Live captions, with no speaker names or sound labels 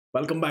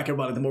Welcome back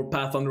everybody to more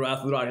Pathfinder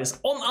Riders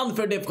on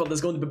unfair difficulty.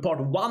 It's going to be part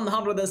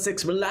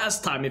 106 where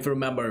last time, if you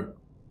remember,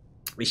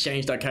 we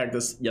changed our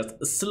characters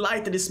just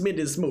slightly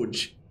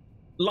smidge.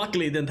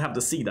 Luckily didn't have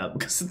to see that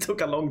because it took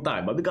a long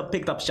time, but we got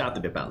picked up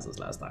shatter defenses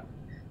last time.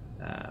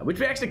 Which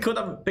we actually could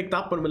have picked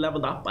up when we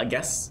leveled up, I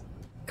guess.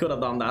 Could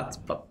have done that,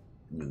 but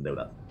didn't do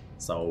that.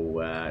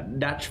 So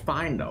that's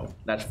fine though.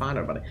 That's fine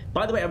everybody.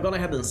 By the way, I've gone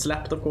ahead and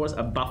slept, of course.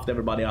 I buffed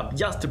everybody up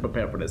just to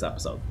prepare for this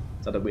episode.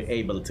 So that we're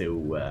able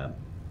to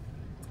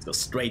go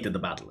straight into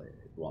battle if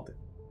you want it.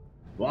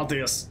 We want to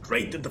go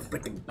straight into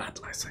freaking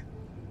battle, I say.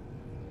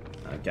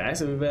 Okay,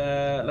 so we've,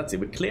 let's see,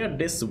 we cleared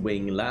this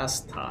wing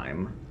last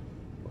time.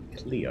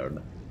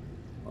 Cleared.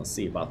 Let's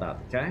see about that,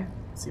 okay?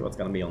 See what's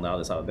gonna be on the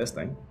other side of this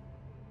thing.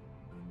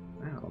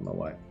 I don't know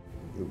why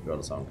group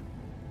girls aren't.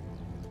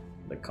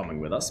 They're coming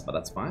with us, but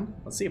that's fine.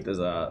 Let's see if there's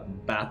a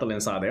battle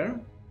inside there.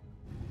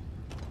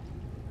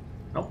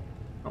 Nope.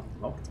 Nope,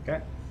 locked,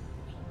 okay.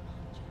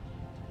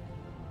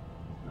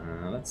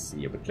 Let's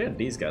see, we cleared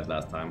these guys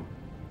last time.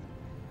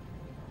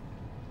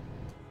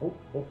 Oh,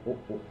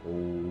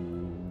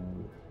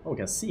 we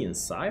can see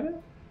inside it?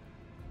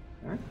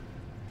 Okay.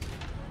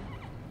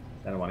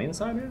 Is anyone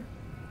inside here?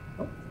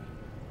 Nope.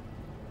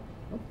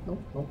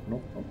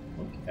 Nope.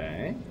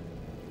 Okay.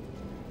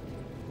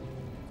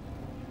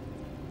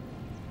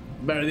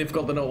 Very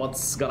difficult to know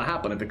what's gonna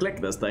happen if you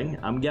click this thing.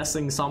 I'm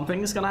guessing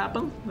something's gonna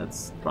happen.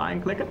 Let's try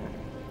and click it.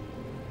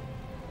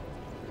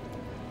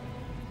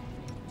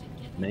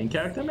 Main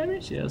character,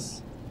 maybe? She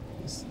has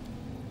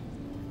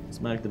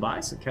magic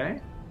device,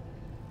 okay.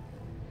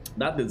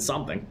 That did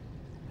something.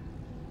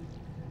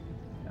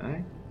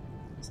 Okay.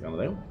 What's it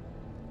gonna do?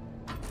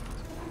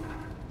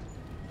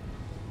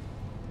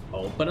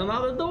 Open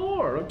another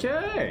door,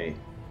 okay.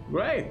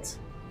 Great.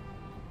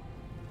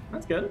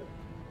 That's good.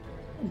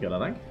 That's good, I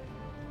think.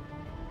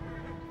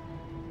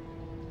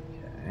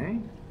 Okay.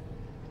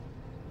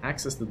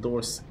 Access the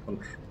door's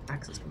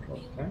access control.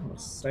 Okay,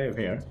 let's save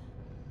here.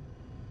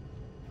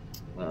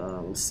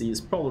 We'll see, it's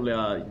probably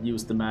a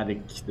use the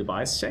magic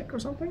device check or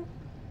something.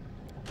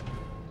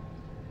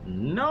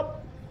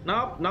 Nope.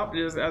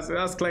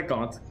 Just click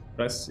on it.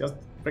 Just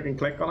freaking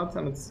click on it,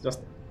 and it's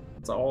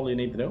all you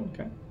need to do.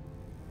 Okay.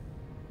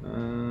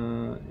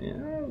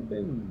 Yeah,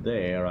 been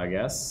there, I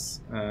guess.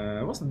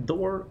 What's the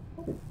door?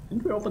 Oh,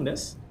 didn't we open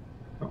this?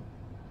 No.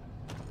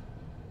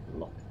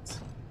 Locked,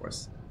 of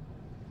course.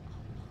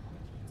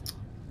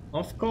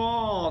 Of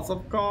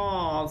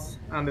course.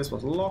 And this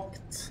was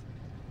locked.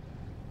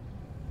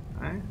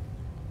 Okay.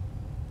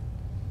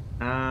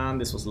 And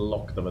this was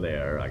locked over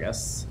there, I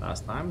guess,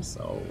 last time.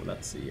 So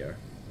let's see here.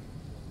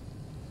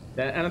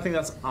 Anything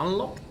that's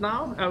unlocked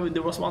now?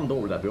 There was one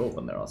door that we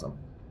opened there also.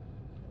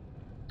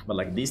 But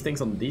like these things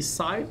on these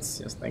sides,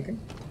 just thinking.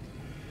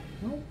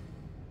 No.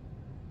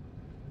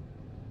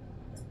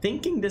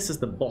 Thinking this is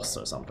the boss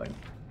or something.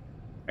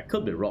 I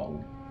could be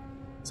wrong.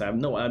 So I'm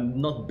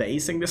not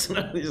basing this on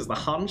it's just a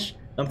hunch.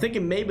 I'm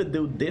thinking maybe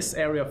do this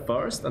area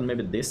first and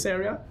maybe this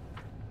area.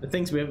 The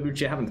things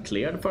which you haven't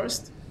cleared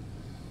first.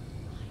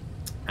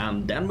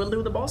 And then we'll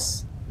do the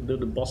boss. We'll do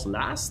the boss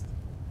last.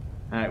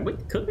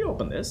 Wait, could we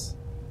open this?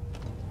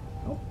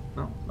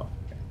 No.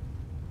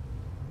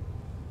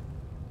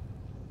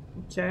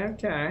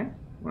 Okay.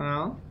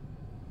 Well.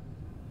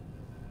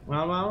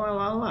 Let's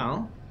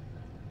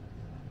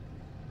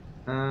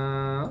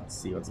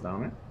see what's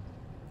down here.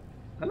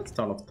 And let's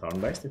turn off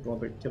turn-based if you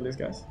want to kill these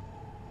guys.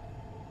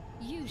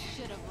 You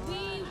should have.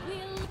 We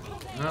will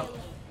prevail. Oh.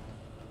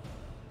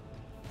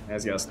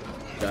 This guy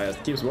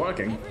just keeps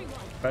working,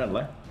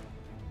 apparently.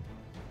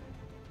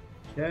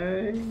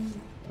 Okay.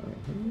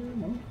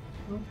 No,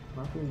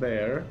 nothing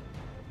there.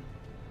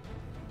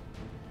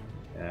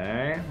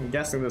 Okay, I'm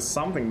guessing there's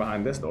something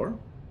behind this door.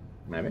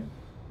 Maybe.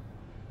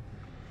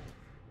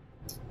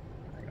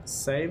 I gotta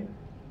save.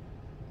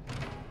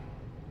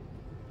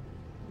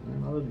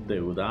 Another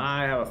dude.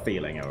 I have a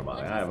feeling,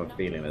 everybody. I have a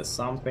feeling there's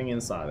something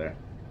inside there.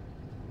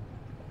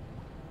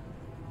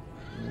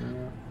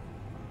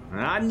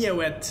 I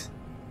knew it.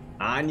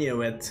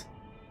 It's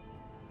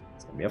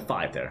gonna be a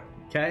fight there.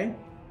 Okay.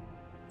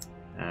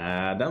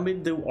 Then we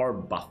do our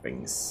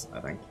buffings,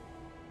 I think.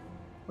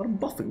 Our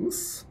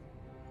buffings?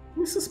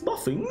 Mrs.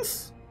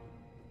 Buffings?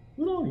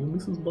 Where are you,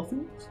 Mrs.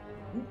 Buffings?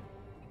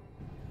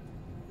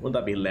 Wouldn't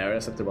that be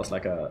hilarious if there was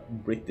like a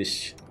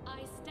British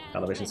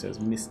television series,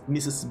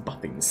 Mrs.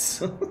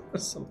 Buffings?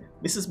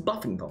 Mrs.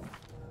 Buffington.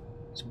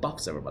 She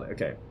buffs everybody,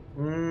 okay.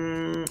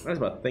 That's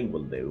what I think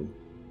we'll do.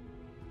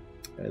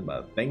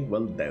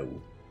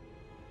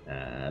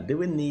 Do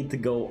we need to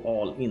go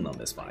all in on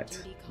this fight?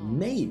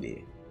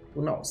 Maybe.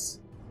 Who knows?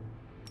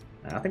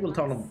 I think we'll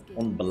turn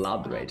on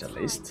Blood Rage at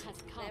least.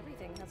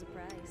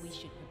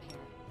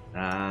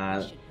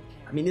 I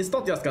mean, it's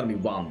not just gonna be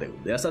one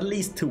dude. There's at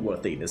least two or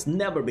three. There's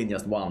never been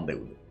just one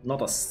dude.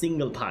 Not a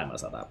single time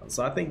has that happened.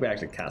 So I think we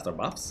actually cast our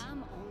buffs.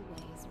 I'm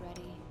always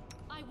ready.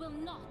 I will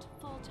not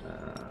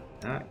falter.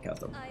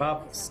 Cast our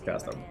buffs,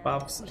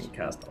 and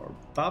cast our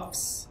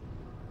buffs.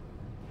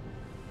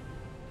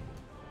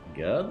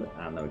 Good.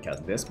 And then we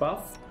cast this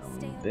buff,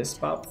 and this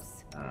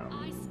buff,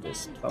 And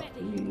this buff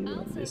here,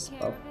 and this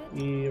buff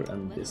here,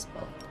 and this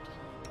buff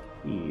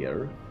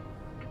here.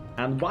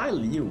 And while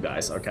you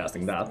guys are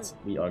casting that,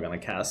 we are gonna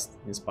cast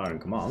Inspiring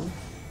Command.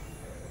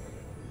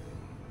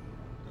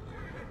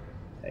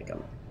 Take a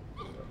look.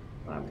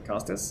 Time to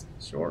cast this,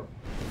 sure.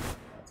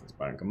 That's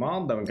Inspiring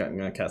Command. Then we're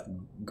gonna cast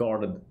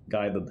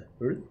Guided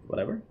Earth,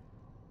 whatever.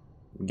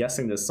 I'm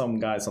guessing there's some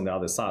guys on the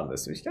other side of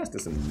this, so we should cast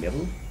this in the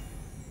middle.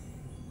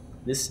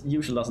 This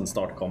usually doesn't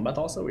start combat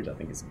also, which I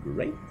think is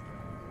great.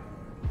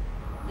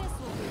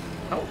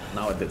 Oh,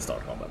 now it did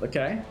start combat,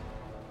 okay.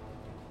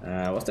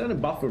 Was there any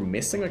buff we're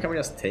missing, or can we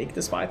just take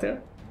this fight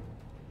there?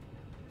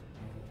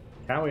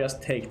 Can we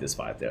just take this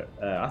fight there?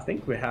 I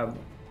think we have...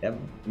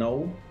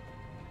 no.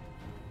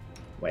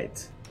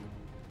 Wait.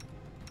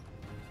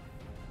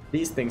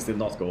 These things did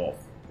not go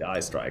off, the eye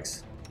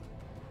strikes.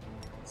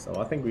 So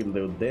I think we'll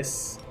do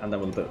this, and then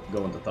we'll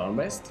go into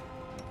turn-based.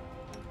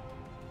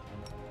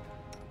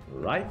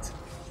 Right.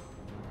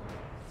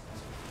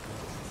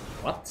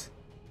 What?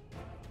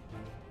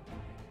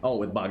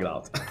 Oh, it bugged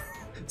out.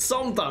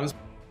 Sometimes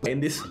in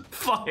these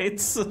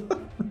fights,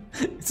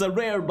 it's a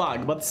rare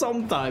bug, but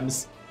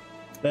sometimes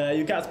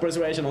you cast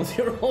Persuasion on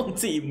your own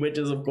team, which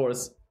is of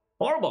course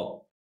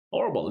horrible.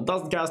 Horrible. It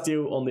doesn't cast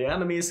you on the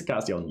enemies, it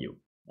casts you on you.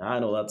 I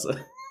know that's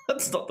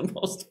that's not the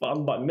most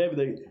fun bug. Maybe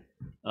they,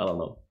 I don't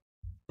know,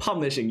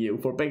 punishing you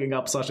for picking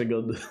up such a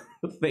good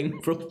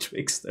thing from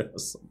Trickster or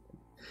something.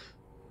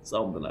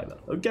 Something like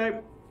that. Okay.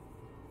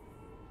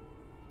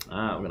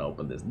 I'm gonna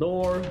open this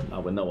door.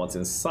 Now we know what's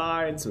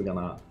inside, so we're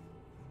gonna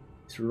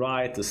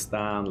try to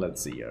stand.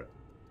 Let's see here.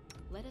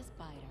 Let us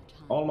bide our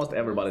time. Almost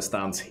everybody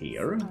stands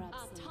here.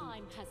 Our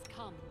time has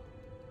come.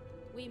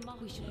 We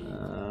should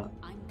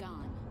I'm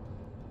gone.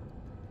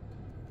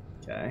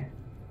 Okay.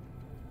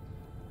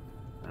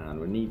 And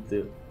we need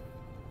to...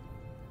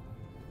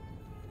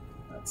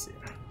 let's see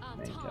here.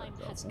 Our time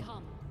has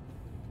come.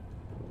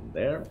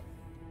 There.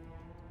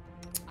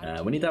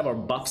 We need to have our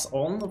buffs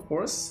on, of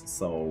course.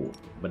 So,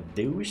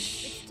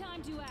 badoosh. It's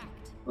time to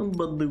act.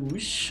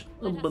 Badoosh.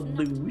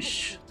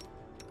 Badoosh.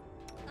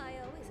 I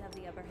always have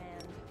the upper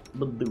hand.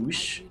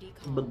 Badoosh.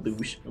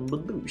 Badoosh.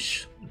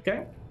 Badoosh.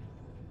 Okay.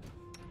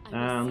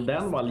 And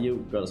then while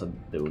you girls are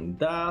doing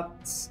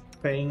that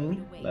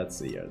thing, let's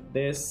see here.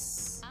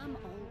 This. I'm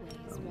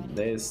always ready.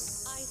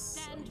 This. I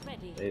stand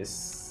ready.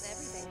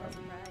 This. Everything has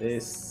a price.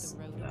 This.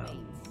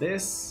 And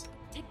this.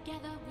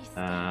 Together we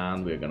stand.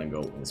 And we're gonna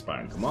go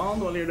Inspiring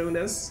Command while you're doing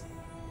this.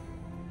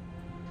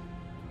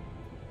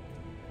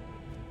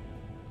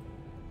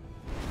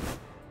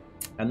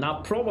 And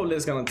now probably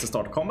it's going to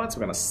start combat, so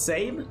we're gonna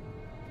save.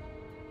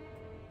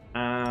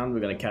 And we're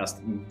gonna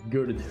cast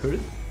Girded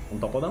Earth on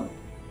top of them.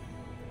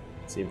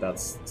 See if that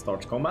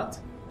starts combat.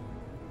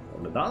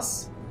 Probably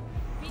does.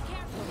 Be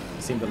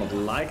careful. Seem to not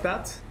like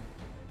that.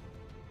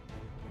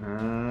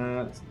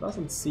 It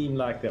doesn't seem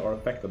like they are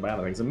affected by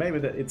anything, so maybe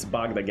it's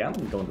bugged again.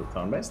 We go into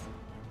turn-based.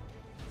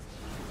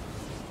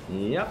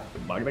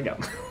 Yep, bugged again.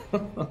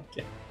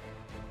 Okay.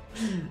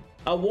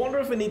 I wonder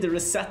if we need to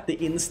reset the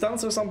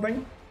instance or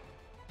something.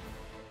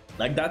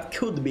 Like that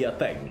could be a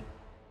thing,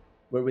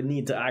 where we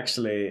need to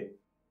actually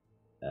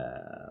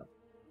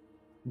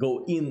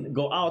go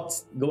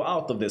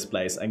out of this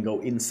place and go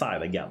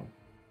inside again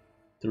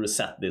to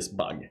reset this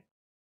bug.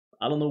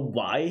 I don't know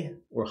why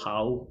or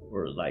how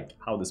or like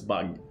how this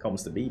bug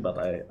comes to be, but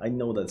I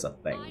know that's a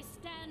thing. I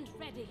stand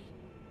ready.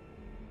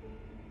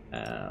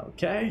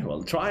 Okay,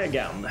 well try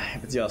again.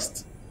 It's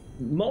just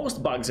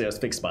most bugs are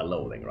just fixed by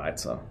loading, right?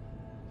 So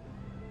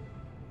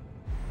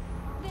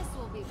This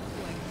will be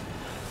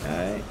quick.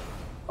 okay.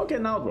 Okay,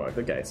 now it worked.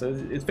 Okay, so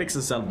it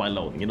fixes itself by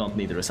loading. You don't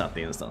need to reset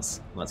the instance.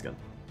 That's good.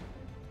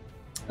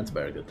 That's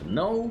very good to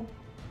know.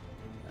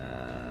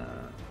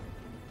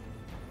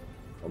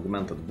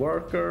 Augmented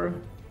worker.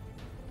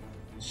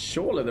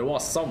 Surely there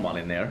was someone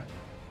in there.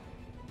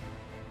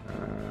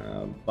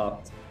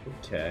 But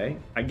okay.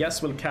 I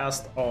guess we'll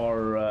cast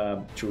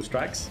our True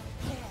Strikes.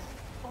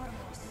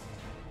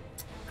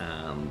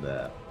 And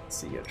let's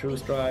see here. True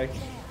Strike.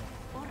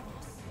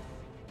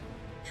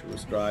 True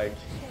Strike.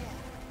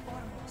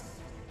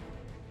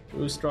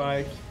 True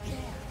Strike.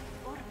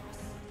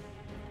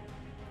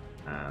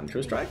 And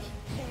True Strike.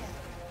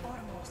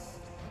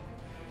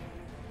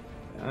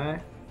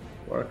 Okay.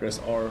 Workers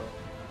are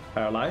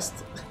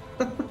paralyzed.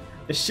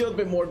 There should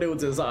be more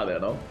dudes inside there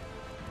though.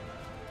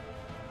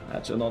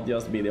 That should not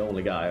just be the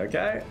only guy,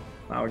 okay?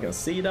 Now we can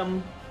see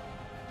them.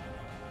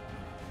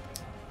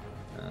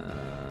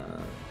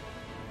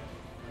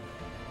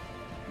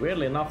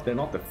 Weirdly enough, they're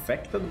not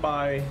affected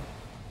by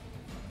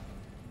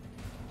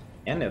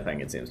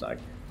anything, it seems like.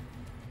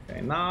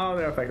 Okay, now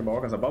they're affected by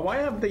Arkansas. But why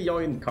have they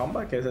joined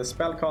combat? Okay, there's a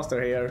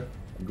spellcaster here,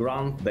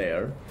 grunt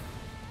there.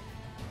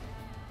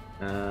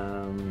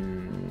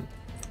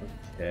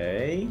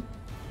 Okay.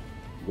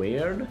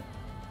 Weird.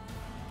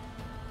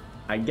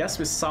 I guess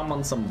we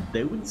summon some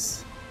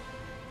dudes.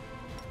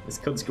 This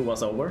could screw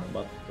us over,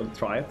 but we'll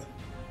try it.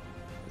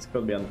 This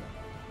could be an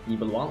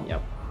evil one.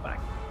 Yep, frack.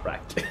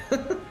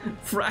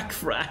 Frack.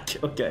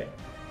 Frack. Okay.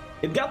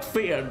 It got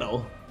feared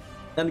though.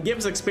 And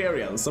gives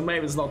experience, so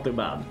maybe it's not too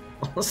bad.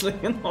 Honestly,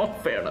 in all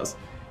fairness,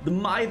 it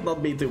might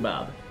not be too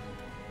bad.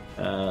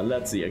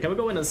 Let's see here. Can we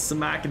go in and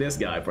smack this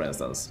guy, for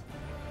instance?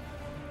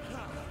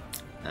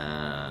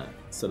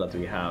 So that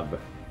we have...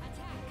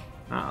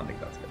 I think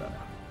that's good. I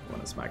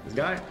want to smack this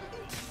guy.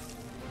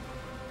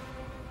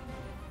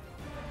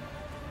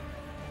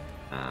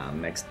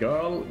 Next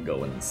girl,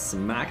 go and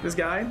smack this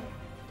guy.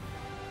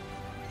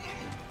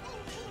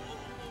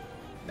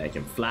 Make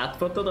him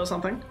flat-footed or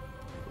something.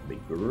 Would be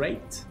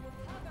great.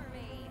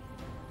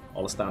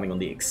 All standing on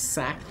the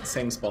exact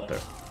same spot there.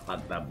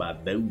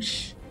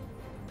 Badabadoosh.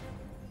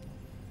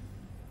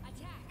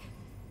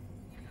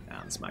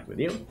 And smack with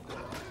you.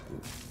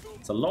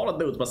 It's a lot of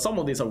dudes, but some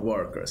of these are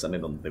workers and they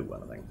don't do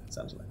anything,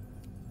 essentially.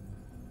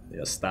 They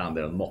just stand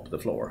there and mop the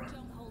floor.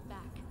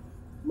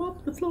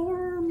 Mop the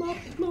floor,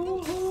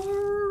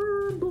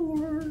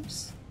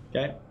 boards.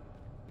 Okay.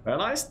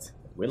 Paralyzed.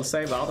 We'll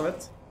save out of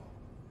it.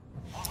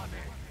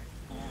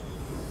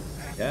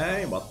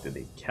 Okay, what did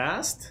he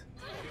cast?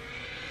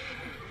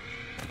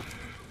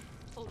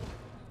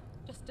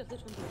 Just a little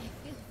bit. I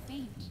feel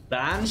faint.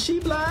 Banshee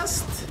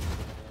Blast?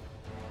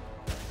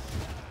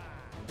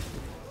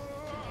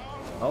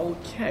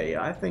 Okay,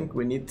 I think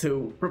we need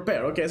to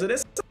prepare. Okay, so this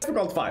is a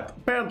difficult fight,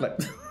 apparently.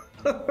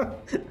 I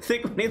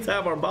think we need to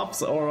have our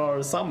buffs or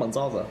our summons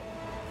also.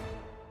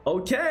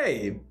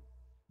 Okay.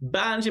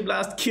 Banshee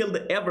Blast killed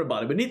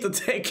everybody. We need to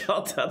take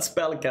out that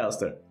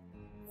spellcaster.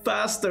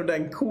 Faster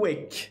than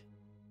quick.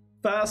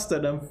 Faster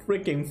than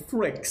freaking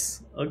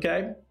fricks.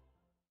 Okay.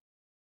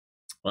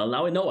 Well,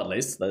 now we know at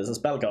least there's a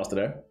spellcaster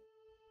there.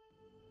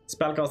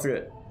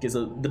 Spellcaster. Okay,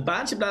 so the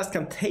Banshee Blast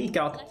can take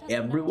out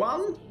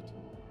everyone.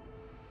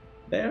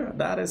 There,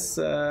 that is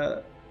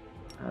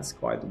that's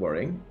quite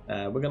worrying.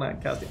 We're gonna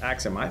cast the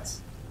Axiomites.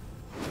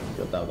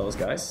 Get out those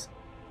guys.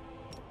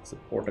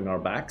 Supporting our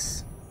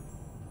backs.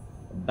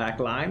 Back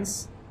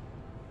lines.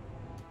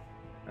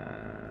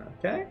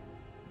 Okay.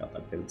 Got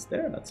that builds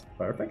there, that's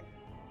perfect.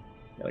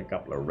 Got a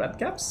couple of red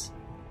caps.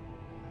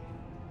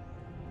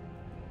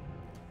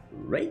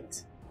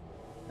 Great.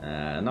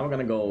 Now we're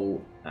gonna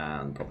go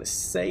and probably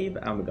save,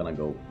 and we're gonna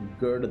go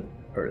Girded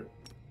Earth.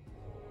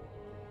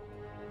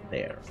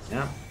 There,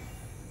 yeah.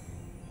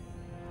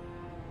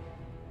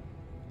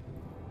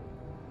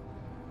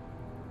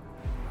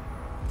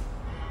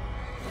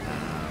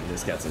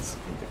 This gets us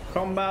into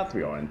combat.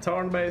 We are in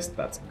turn-based.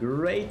 That's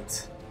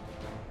great.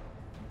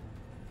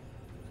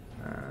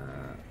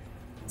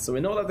 So we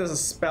know that there's a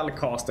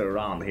spellcaster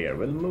around here.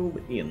 We'll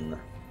move in.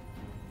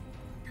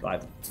 Try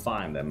to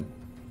find him.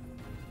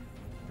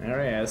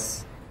 There he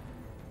is.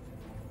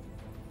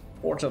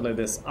 Fortunately,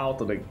 this out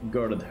of the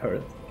Girded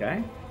Earth.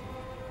 Okay.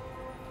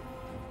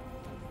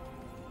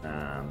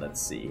 And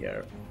let's see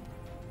here.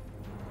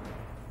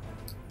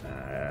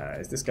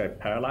 Is this guy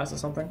paralyzed or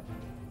something?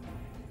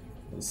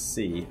 Let's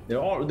see. There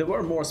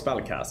were more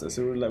spellcasters.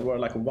 There were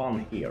like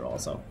one here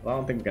also. But I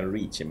don't think we can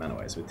reach him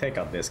anyway, so we take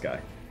out this guy.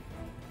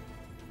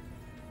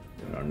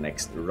 In our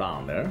next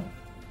round there.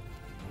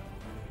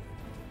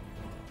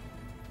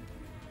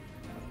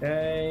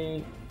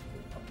 Okay.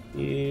 Up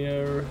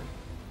here.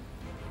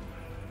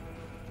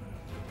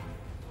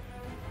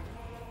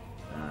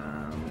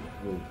 And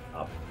move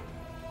up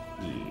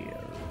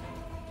here.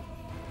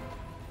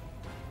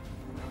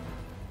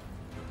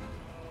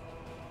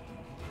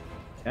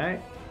 Okay.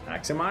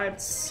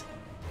 Axiomites.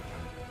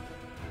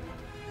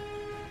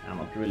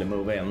 Cannot really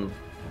move in,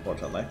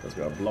 unfortunately, because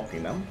we are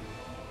blocking them.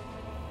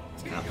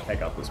 And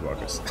take out those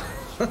workers.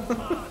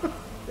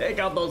 Take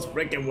out those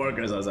freaking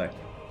workers, I say.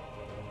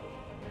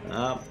 A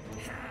lot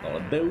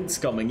of dudes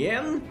coming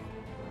in.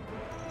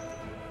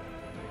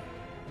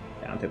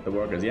 Can't hit the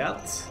workers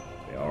yet.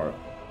 They are...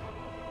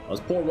 Those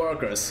poor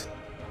workers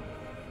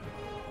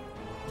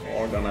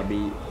are gonna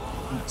be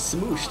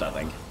smooshed, I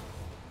think.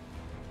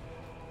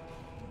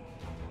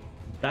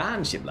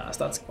 Banshee Blast,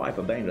 that's quite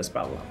a dangerous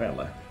spell,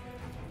 apparently.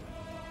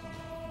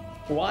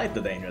 Quite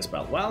a dangerous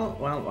spell. Well.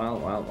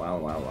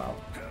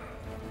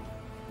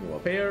 Move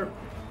up here.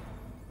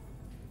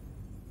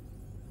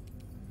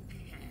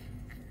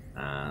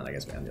 And I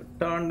guess we end your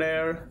turn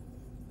there.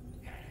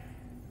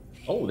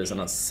 Oh, there's an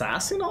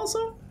assassin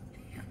also?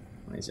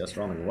 He's just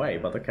running away,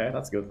 but okay,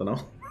 that's good to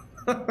know.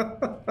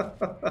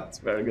 That's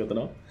very good to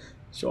know.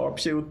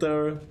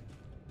 Sharpshooter.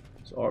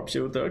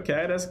 Sharpshooter.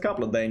 Okay, there's a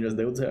couple of dangerous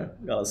dudes here,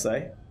 gotta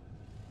say.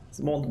 It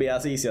won't be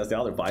as easy as the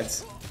other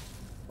fights.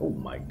 Oh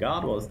my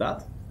god, what was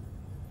that?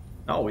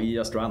 Oh, he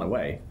just ran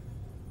away.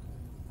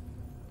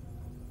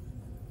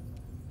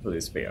 With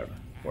his spear,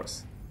 of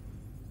course.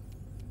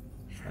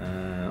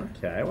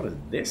 Okay, what is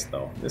this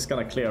though? This is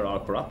gonna clear our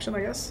corruption,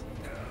 I guess.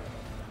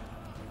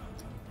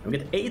 We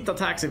get 8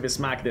 attacks if we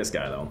smack this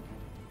guy though.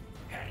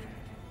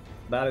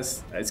 That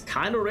is, it's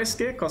kind of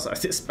risky because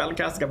this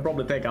spellcaster can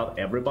probably take out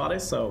everybody,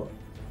 so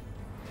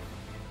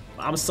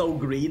I'm so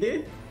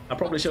greedy. I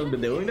probably shouldn't be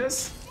doing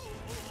this.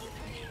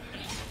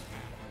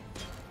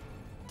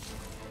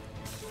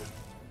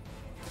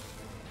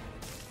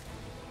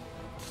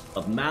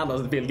 But man,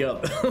 does it feel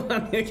good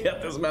when you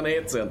get this many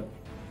hits in.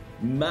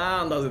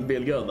 Man, does it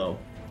feel good though.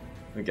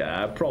 Okay,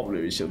 I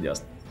probably should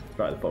just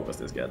try to focus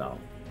this guy down.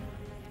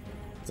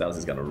 Else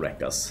he's gonna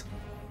wreck us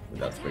with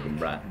that freaking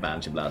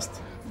Banshee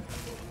Blast.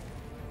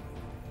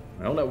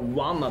 I only have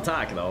one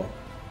attack though.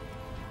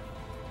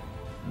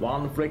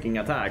 One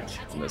freaking attack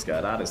on this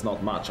guy. That is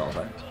not much,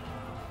 honestly.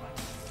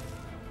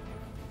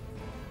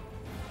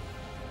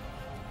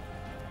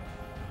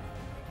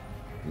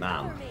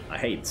 Man, I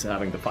hate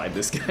having to fight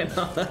this guy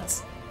now.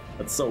 That's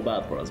so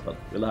bad for us, but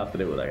we'll have to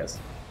do it, I guess.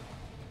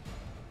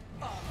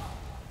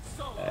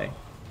 Okay,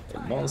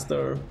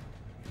 monster.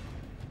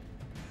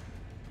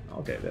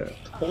 Okay, they're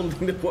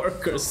holding the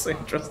workers,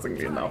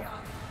 interestingly enough.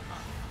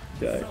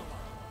 Okay.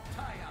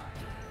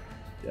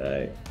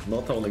 Okay,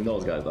 not holding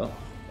those guys though.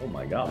 Oh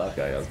my god, that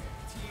guy has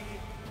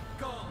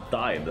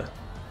died.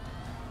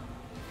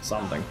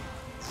 Something.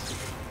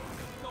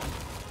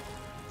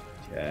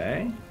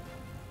 Okay.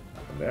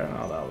 Nothing there.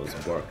 Oh, that was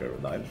a worker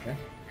who died. Okay.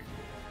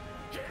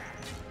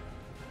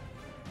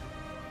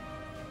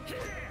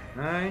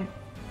 Alright.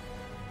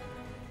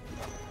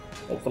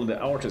 Hopefully the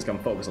archers can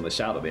focus on the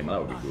shadow demon.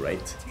 That would be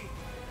great.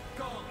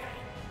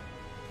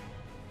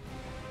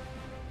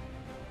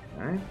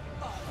 Alright.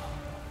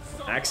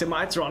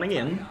 Aximite's running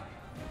in.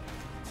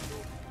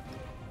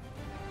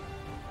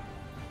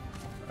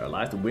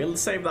 Alright, we'll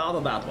save out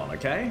of that one,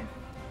 okay?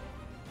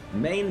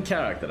 Main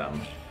character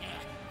then.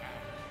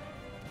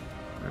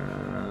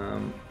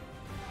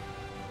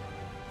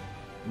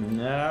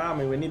 Yeah, I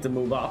mean we need to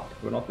move up.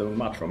 We're not doing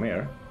much from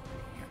here.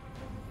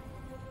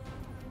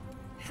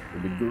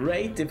 It would be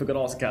great if we could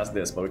also cast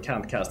this, but we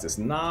can't cast this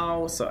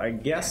now, so I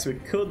guess we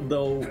could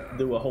though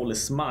do a Holy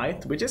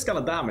Smite, which is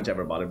gonna damage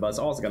everybody, but it's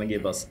also gonna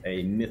give us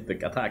a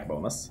mythic attack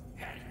bonus.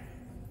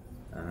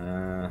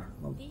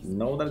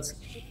 Know that it's...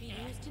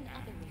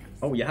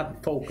 Oh, you have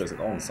to focus it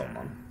on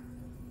someone.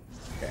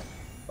 Okay,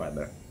 right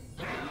there.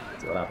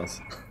 See what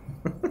happens.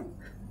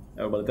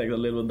 Everybody takes a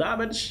little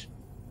damage.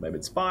 Maybe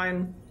it's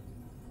fine.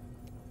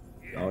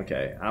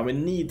 Okay, and we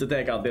need to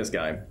take out this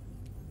guy.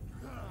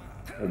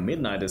 Oh,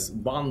 Midnight is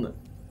 1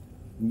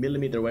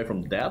 millimeter away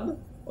from dead?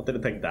 What did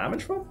it take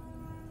damage from?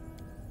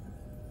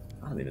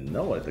 I don't even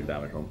know what it took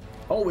damage from.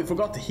 Oh, we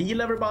forgot to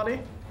heal everybody?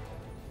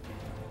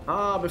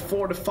 Ah,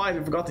 before the fight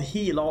we forgot to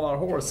heal all our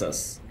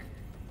horses.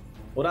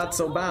 Oh, that's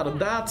so bad. And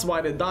that's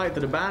why they died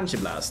to the Banshee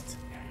Blast.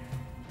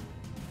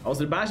 Oh, so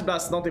the Banshee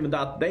Blast is not even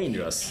that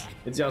dangerous.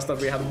 It's just that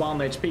we had 1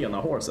 HP on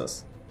our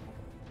horses.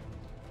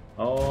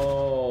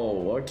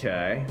 Oh,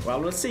 okay. Well,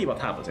 let's see what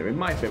happens here. We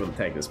might be able to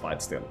take this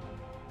fight still.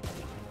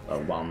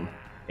 1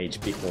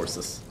 HP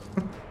horses.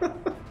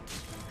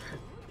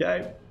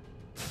 Okay.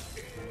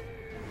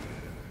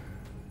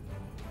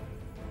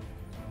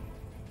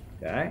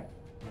 Okay.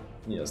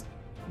 He just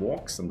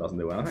walks and doesn't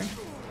do anything.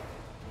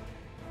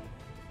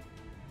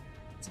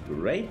 It's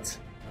great.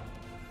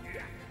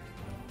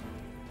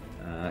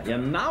 Yeah,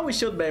 now we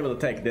should be able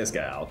to take this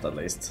guy out at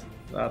least.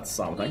 That's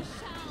something.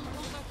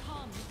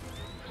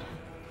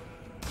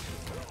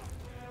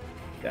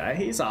 Okay,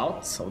 he's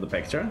out of the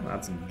picture.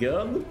 That's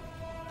good.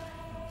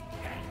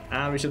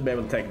 And we should be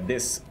able to take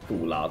this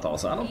fool out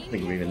also. I don't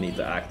think we even need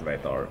to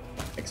activate our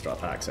extra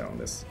attacks here on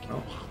this.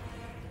 No.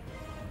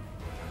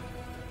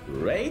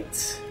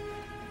 Great.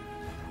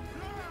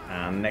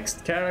 And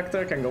next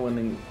character can go in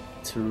and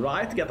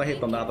try to get a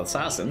hit on that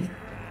assassin.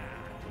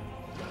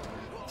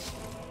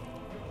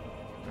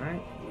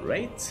 Alright,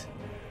 great.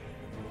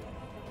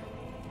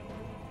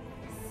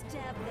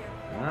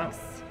 Ah.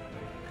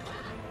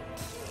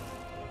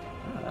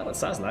 That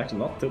assassin actually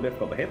not too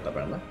difficult to hit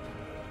apparently.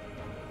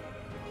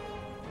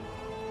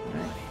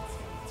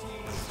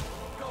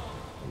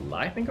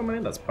 Lightning coming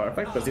in, that's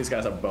perfect, because these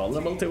guys are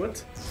vulnerable to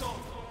it.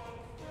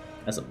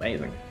 That's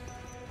amazing.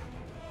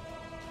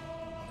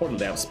 Fortunately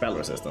they have spell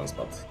resistance,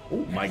 but...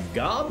 Oh my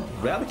god!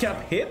 Red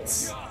Cap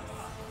hits!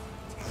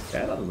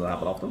 Okay, that doesn't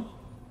happen often.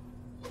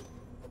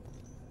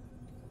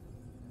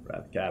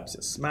 Red Cap's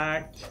a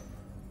smack.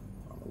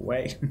 On the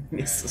way,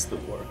 misses the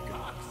worker.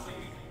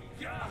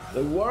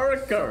 The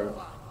worker!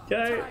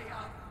 Okay,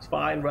 it's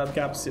fine, Red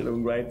Cap's still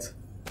doing great.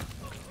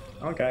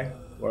 Okay,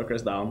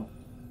 worker's down.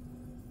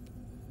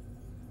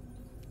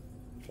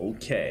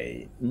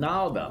 Okay,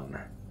 now then.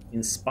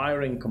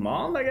 Inspiring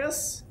command, I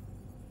guess?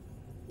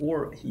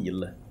 Or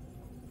heal.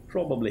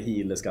 Probably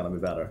heal is gonna be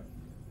better.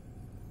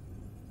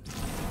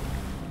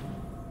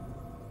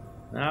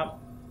 Now,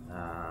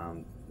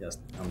 just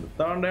on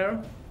the turn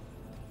there.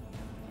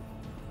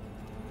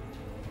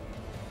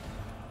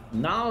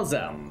 Now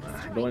then,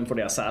 going for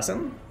the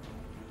assassin.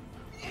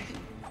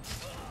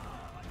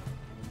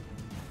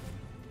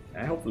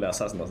 Hopefully the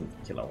assassin doesn't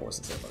kill our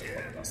horses, but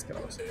it does kill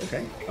our horses.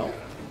 Okay, no.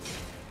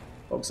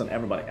 Focus on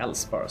everybody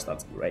else first,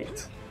 that's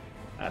great.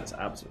 That is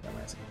absolutely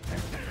amazing.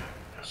 Okay.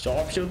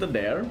 Sharpshooter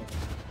there.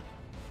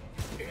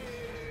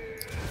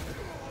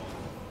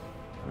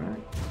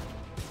 Alright.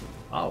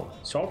 Wow,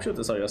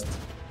 sharpshooters are just...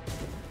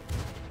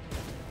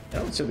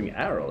 They're not shooting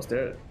arrows,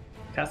 they're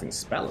casting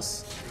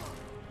spells.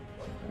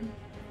 Okay.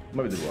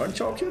 Maybe they weren't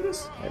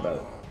sharpshooters? Maybe I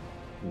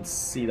didn't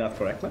see that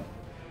correctly.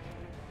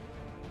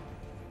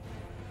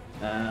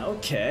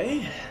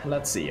 Okay,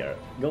 let's see here.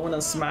 Go in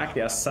and smack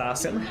the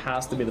assassin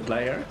has to be the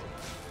player.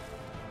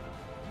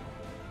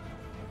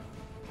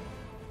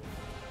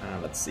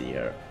 Let's see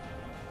here.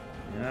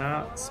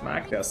 Yeah,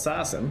 smack the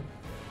assassin.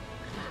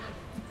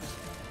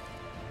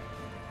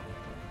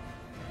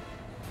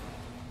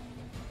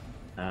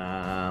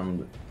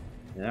 And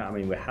yeah, I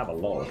mean, we have a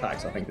lot of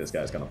attacks. I think this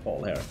guy's gonna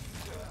fall here.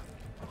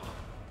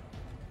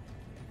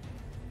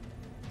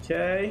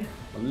 Okay,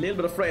 a little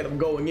bit afraid of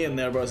going in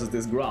there versus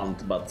this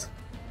grunt, but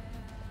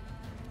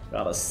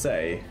gotta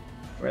say,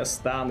 we're gonna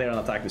stand there and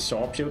attack the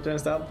sharpshooter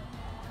instead.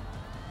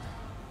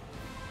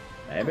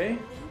 Maybe?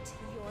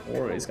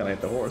 Or he's gonna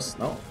hit the horse.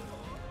 No?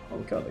 Oh,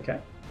 we could, okay.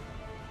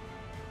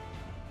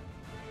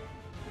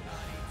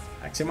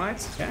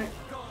 Axiomites, okay.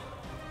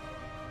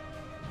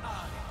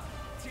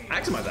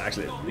 Axiomites are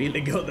actually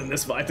really good in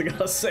this fight, I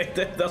gotta say.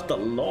 They've dealt a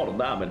lot of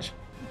damage.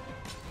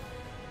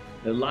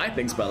 The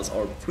lightning spells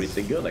are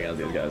pretty good against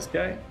these guys,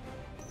 okay?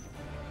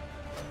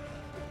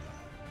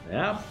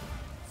 Yeah.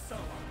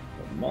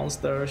 The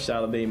monster,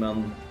 Shadow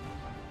Demon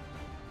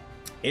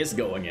is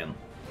going in.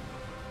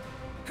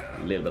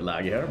 A little bit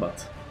laggy here,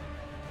 but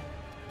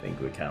I think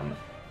we can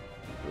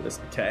do this.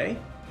 Okay.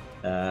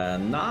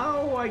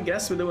 Now I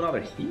guess we do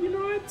another heal,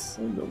 right?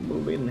 So we'll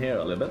move in here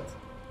a little bit.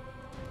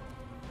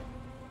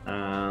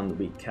 And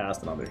we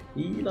cast another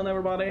heal on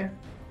everybody.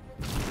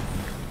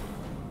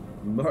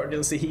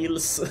 Emergency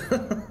heals.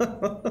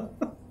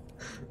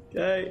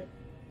 Okay.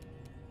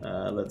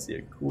 Let's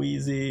see.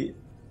 Queasy.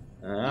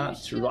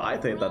 Try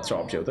to hit that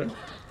sharpshooter.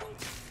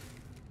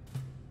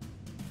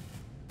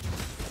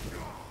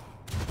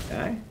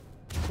 Okay.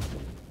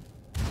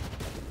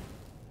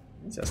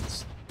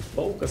 Just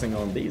focusing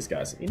on these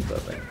guys.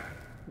 Interesting.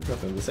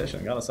 Interesting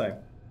decision, gotta say.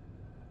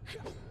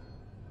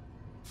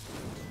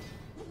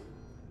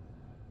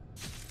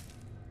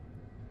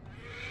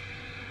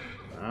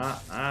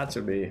 That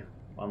should be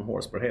 1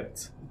 horse per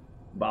hit.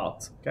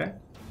 About, okay?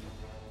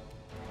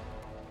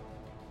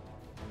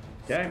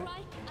 Okay.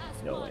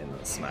 Go in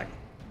and smack.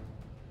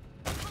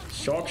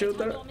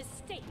 Sharpshooter.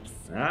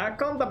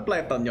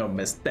 Contemplate on your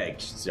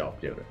mistakes,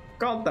 sharpshooter.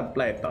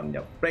 Contemplate on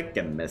your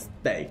freaking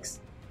mistakes.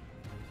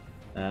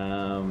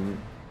 Yeah,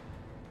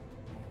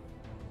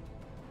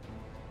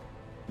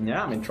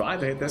 I mean, try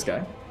to hit this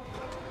guy.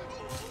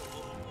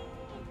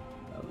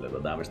 A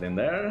little damage in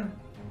there. A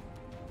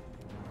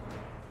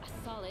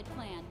solid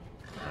plan.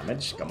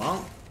 Damage, come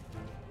on.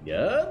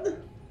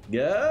 Good.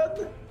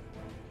 Good.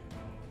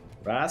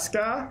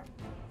 Raska.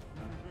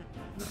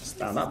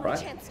 Stand up,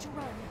 right?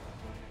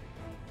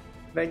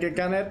 Think you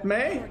can hit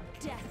me?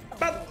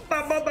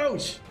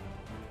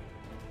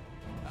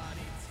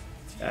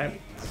 Okay.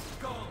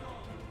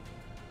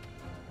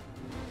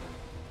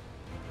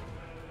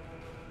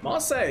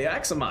 Must say,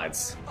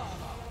 Axomites.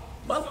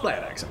 Well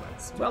played,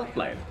 Axomites. Well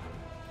played.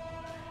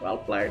 Well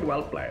played,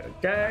 well played.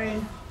 Okay.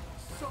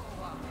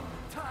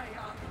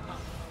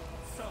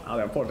 Oh,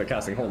 they're for the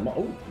casting home.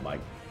 Oh my.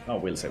 Oh,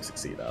 will save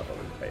succeed. I thought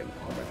it failed.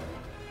 Okay.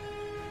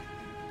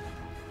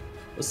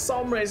 For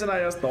some reason, I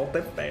just thought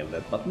they failed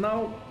it, but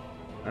no.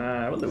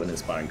 We'll do an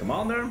inspiring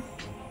commander.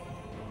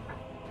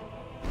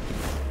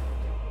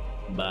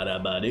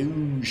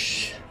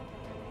 Badabadoosh.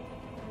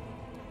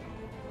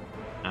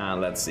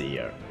 And let's see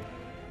here.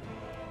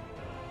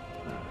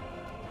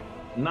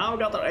 Now we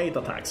got our 8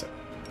 attacks.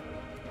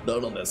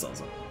 Third on this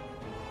also.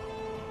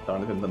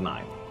 Turn it into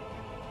 9.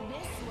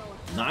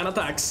 9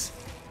 attacks.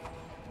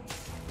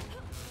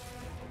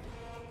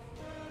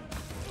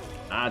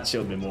 That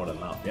should be more than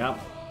enough, yeah.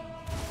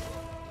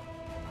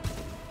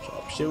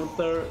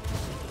 Sharpshooter.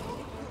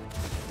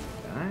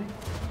 Okay.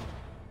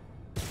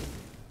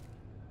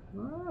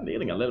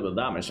 Dealing a little bit of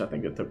damage. I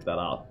think it took that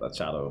out, that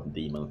shadow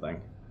demon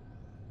thing.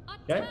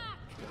 Okay.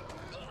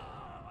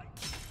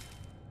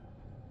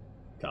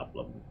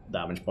 Couple of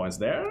damage points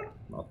there.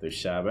 Not too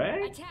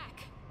shabby.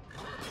 Attack.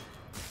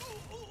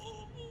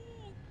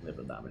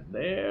 Little damage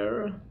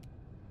there.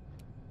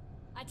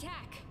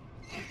 Attack.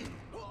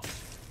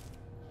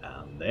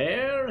 And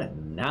there.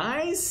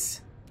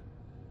 Nice.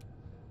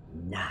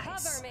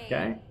 Nice.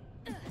 Okay.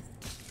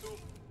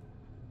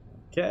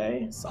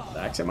 Okay. Some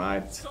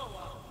Axomite.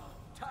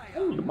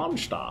 Old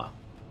monster.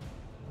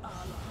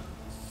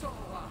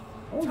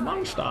 Old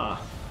monster.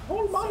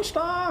 Old monster.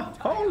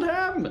 Hold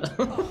him.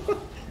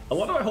 I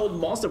wonder how hold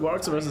monster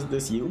works versus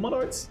these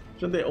humanoids.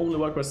 Shouldn't they only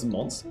work versus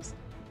monsters?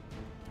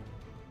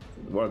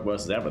 They work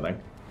versus everything.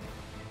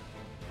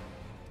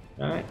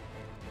 Alright.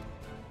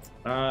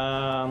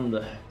 And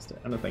is there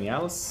anything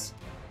else?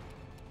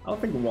 I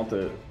don't think we want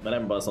to, when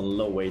everybody's on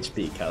low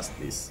HP, cast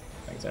these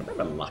things.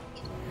 Remember luck.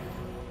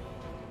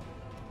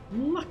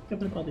 Luck,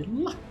 everybody,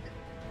 luck.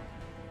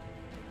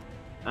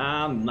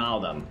 And now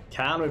then,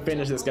 can we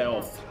finish this guy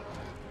off?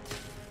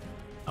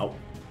 Oh,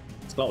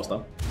 it's close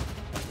though.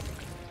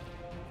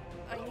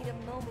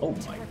 Oh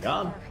my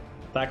god.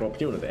 Attack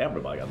opportunity.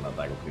 Everybody got an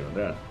attack opportunity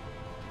there.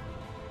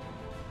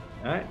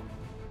 Alright.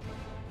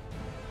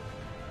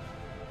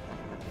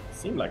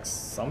 Seemed like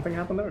something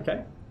happened there,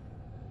 okay.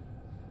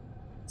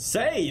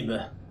 Save!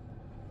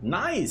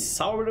 Nice!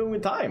 How are we doing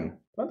with time?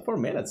 24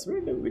 minutes.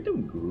 We're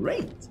doing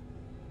great.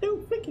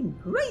 Doing freaking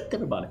great,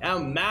 everybody. Oh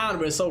man,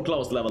 we're so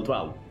close to level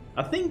 12.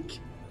 I think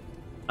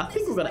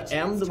we're gonna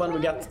end when we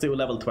get to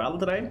level 12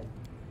 today.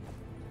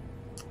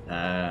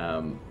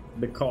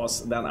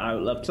 Because then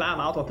I'll plan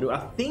out what to do. I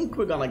think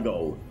we're gonna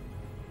go.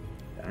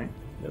 Okay,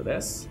 do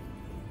this.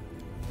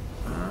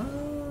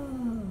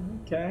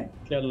 Okay,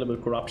 clear a little bit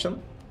of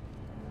corruption.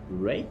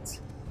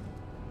 Great.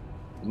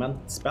 I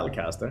meant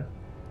spellcaster.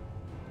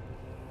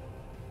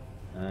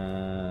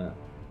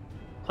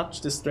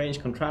 Touch the strange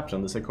contraption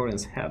on the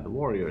Sicorian's head,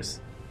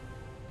 warriors.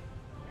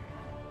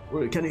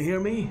 Can you hear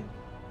me?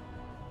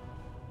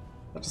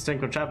 Touch the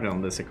strange contraption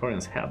on the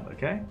Sicorian's head,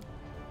 okay?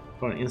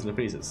 For an instant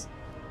freezes.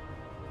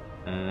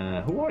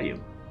 Who are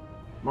you?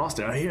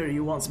 Master, I hear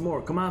you once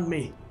more. Command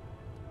me.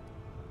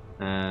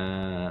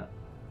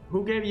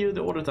 Who gave you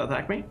the order to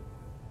attack me?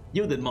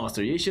 You did,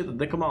 Master. You issued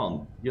the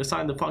command. You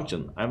assigned the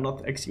function. I have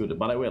not executed,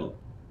 but I will.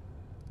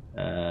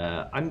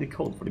 I need the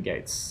code for the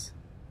gates.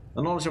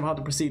 The knowledge of how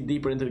to proceed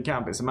deeper into the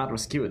camp is a matter of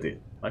security.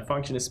 My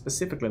function is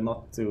specifically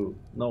not to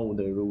know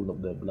the rule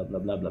of the blah blah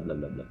blah blah blah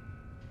blah blah.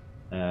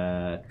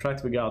 Try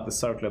to figure out the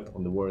circlet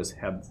on the warrior's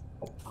head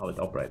of how it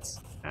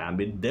operates. And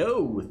we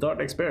do!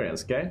 Third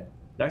experience, okay?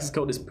 The access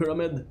code is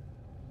pyramid.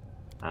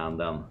 And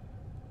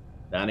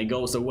then it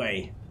goes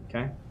away,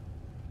 okay?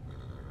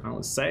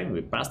 I'll save.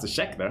 We passed the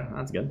check there.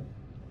 That's good.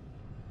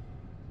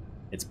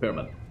 It's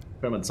pyramid.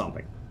 Pyramid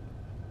something.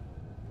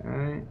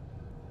 Okay.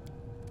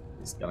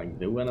 Is gonna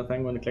do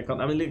anything when you click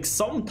on? I mean, like,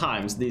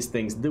 sometimes these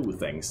things do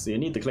things, so you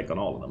need to click on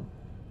all of them.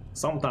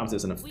 Sometimes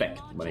there's an effect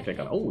when you click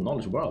on. Oh,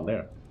 knowledge world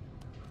there.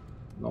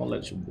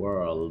 Knowledge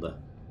world.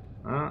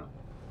 Let's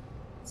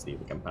see if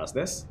we can pass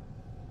this.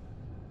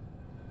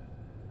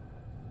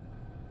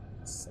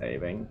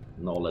 Saving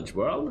knowledge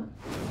world.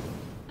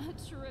 A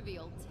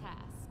trivial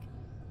task.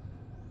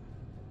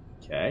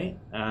 Okay,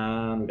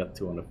 and we got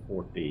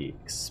 240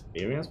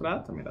 experience for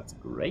that. I mean, that's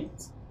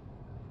great.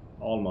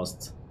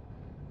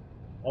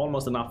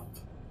 Almost enough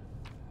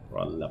for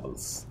our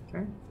levels.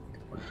 Okay,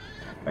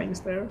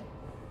 things there.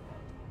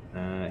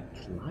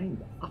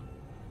 Climb up.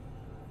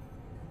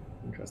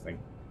 Interesting.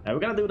 We're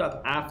gonna do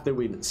that after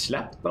we've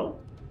slept, though.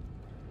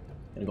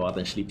 Gonna go out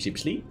and sleep.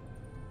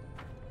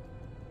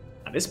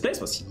 And this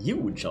place was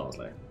huge,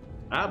 honestly.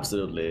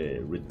 Absolutely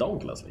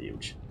ridiculously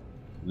huge.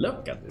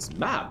 Look at this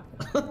map.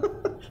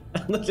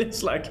 And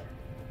it's like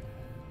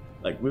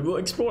we've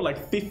explored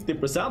like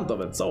 50%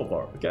 of it so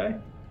far. Okay.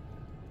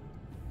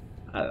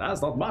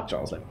 That's not much,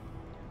 honestly.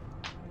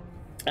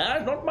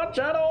 That's not much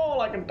at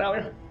all, I can tell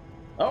you.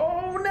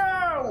 Oh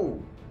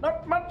no!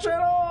 Not much at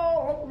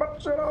all! Not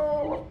much at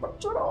all! Not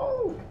much at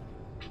all!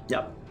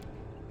 Yep.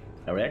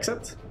 Are we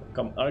exit?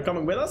 Are you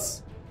coming with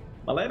us?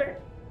 My lady?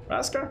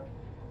 Rasker?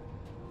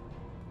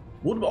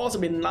 Would also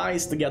be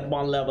nice to get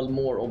one level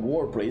more of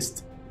War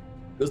Priest.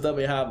 Because then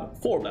we have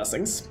 4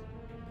 blessings.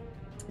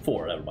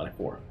 4, everybody.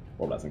 4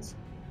 blessings.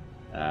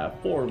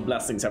 4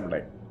 blessings every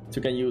day. So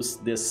you can use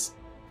this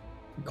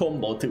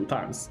combo 2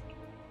 times,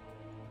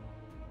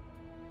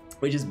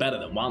 which is better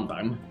than 1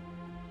 time.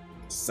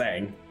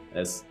 Saying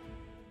it's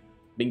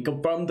been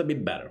confirmed to be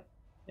better.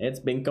 It's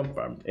been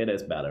confirmed. It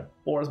is better.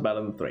 4 is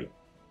better than 3.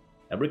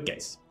 Every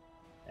case.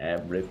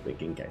 Every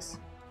freaking case.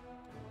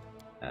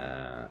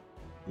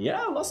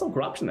 Yeah, lots of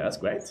corruption there. That's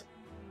great.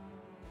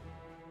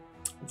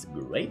 It's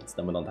great.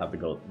 Then we don't have to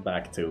go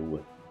back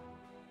to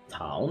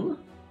town.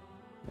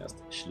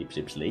 Just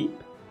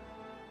sleep.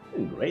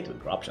 Doing great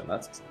with corruption.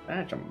 That's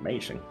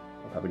amazing.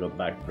 Don't have to go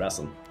back to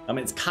dressing. I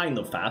mean, it's kind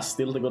of fast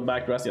still to go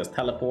back to dress. Just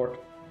teleport,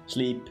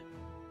 sleep.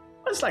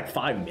 It's like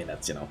 5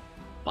 minutes, you know.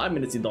 5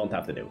 minutes you don't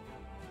have to do.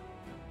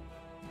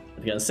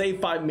 If you can save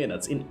 5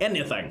 minutes in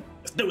anything,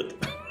 just do it.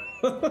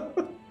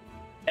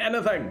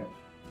 Anything.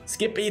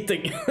 Skip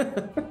eating.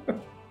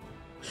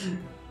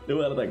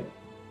 Do anything.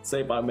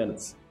 Save 5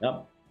 minutes.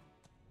 Yep.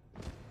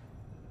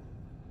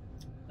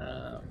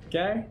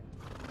 Okay.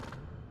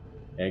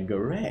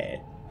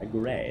 Great.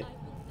 Great.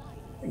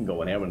 I can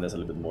go in here when there's a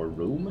little bit more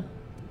room.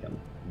 You can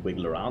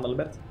wiggle around a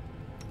little bit.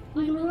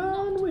 Wiggle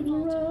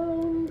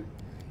around.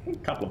 A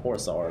couple of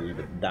horses are a little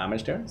bit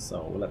damaged here,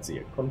 so let's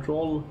see.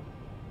 Control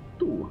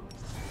 2.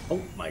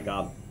 Oh my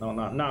god. No,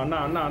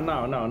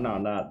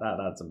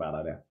 that's a bad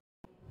idea.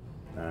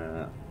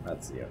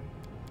 Let's see here.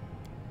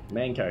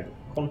 Main character.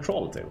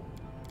 Control 2.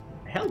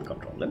 Held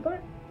control, didn't I?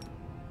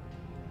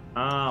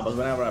 But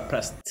whenever I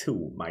press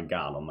 2, my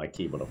god, on my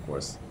keyboard, of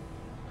course,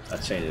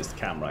 that changes the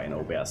camera in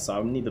OBS. So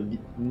I need to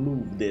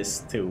move this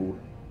to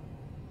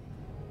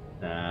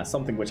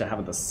something which I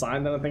haven't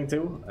assigned anything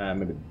to.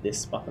 Maybe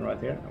this button right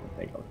here. I'm gonna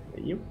take out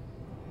you.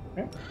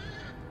 Okay.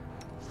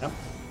 Yep.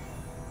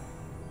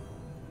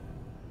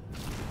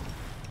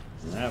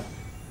 Yep.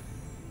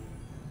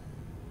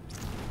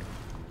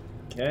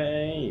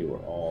 Okay, you're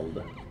all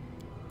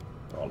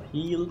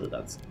healed.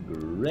 That's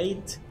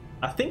great.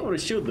 I think what we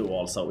should do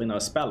also in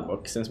our spell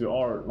book, since we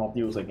are not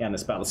using any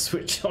spells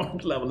which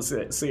aren't level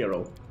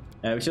 0,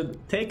 we should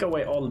take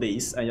away all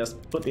these and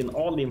just put in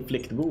all the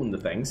inflict wound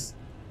things,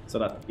 so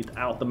that it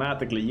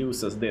automatically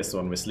uses this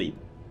when we sleep.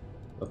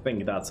 I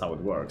think that's how it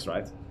works,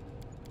 right?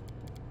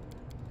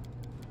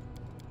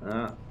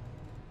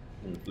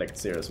 Inflict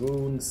serious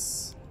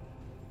wounds.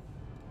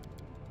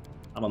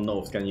 I don't know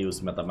if you can use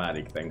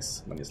metamatic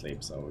things when you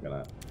sleep, so we're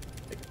gonna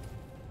take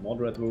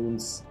moderate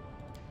wounds.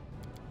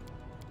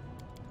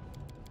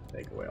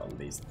 Take away all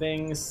these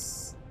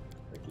things.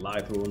 Take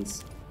light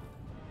wounds.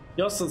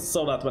 Just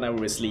so that whenever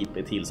we sleep,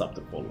 it heals up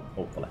to full,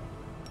 hopefully.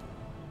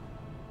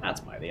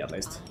 That's my idea, at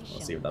least.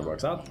 We'll see if that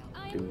works out.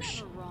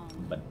 Douche.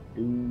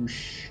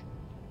 Badoosh.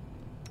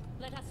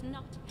 Let us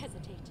not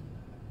hesitate.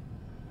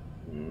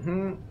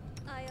 Mm-hmm.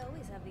 I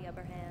always have the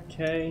upper hand.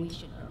 Okay.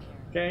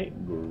 Okay,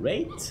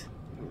 great.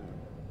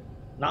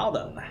 Now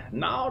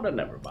then,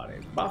 everybody.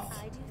 Buff.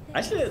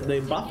 Actually, the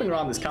buffing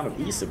around is kind of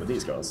easy with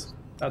these girls.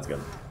 That's good.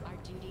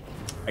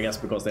 I guess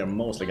because they're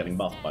mostly getting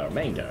buffed by our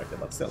main character,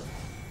 but still.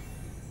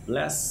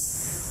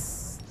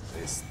 Bless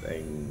this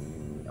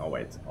thing. Oh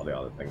wait, all the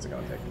other things are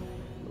gonna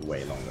take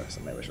way longer, so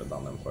maybe I should have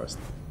done them first.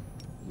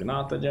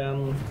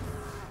 Gnatagen.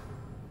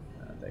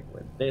 Take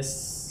away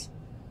this.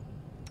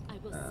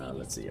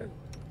 Let's see here.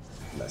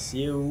 Bless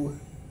you.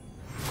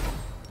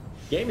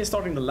 Game is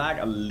starting to lag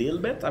a little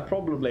bit. I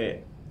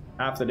probably,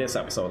 after this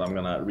episode, I'm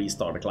gonna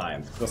restart the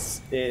client,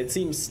 because it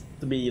seems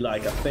to be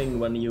like a thing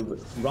when you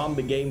run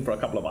the game for a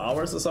couple of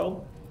hours or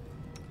so.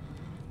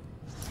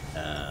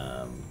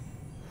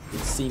 It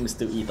seems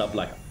to eat up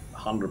like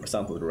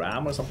 100% of the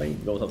RAM or something.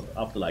 It goes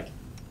up to like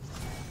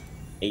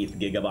 8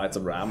 gigabytes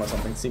of RAM or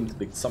something. Seems to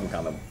be some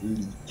kind of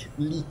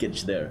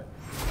leakage there.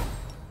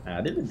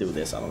 Did we do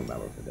this? I don't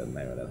remember if we did.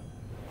 Maybe we did.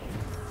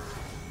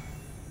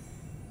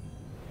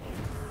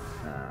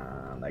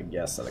 And I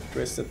guess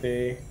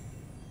electricity,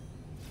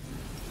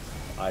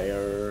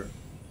 fire,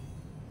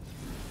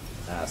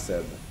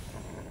 acid,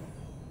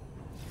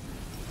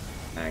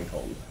 and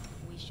cold.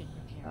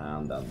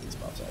 And then these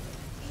buffs also.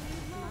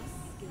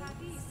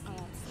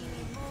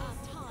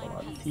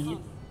 Teeth.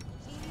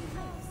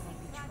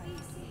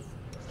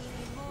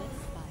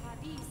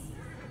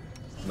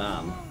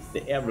 Man,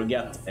 they ever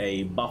get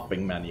a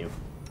buffing menu?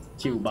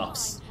 Q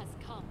buffs.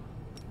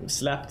 We've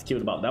slept, Q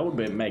buff. That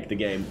would make the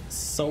game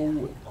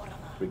so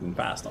freaking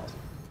fast also.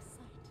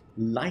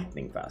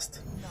 Lightning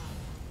fast.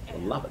 I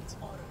love it.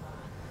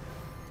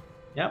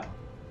 Yep.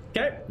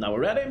 Okay, now we're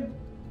ready.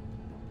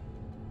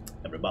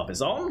 Every buff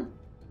is on.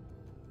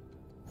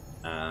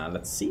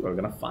 Let's see what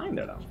we're gonna find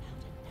there then.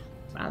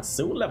 Man,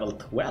 soon level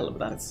 12.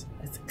 That's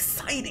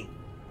exciting.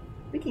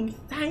 Freaking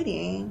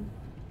exciting.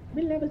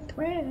 We're level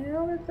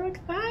 12. It's so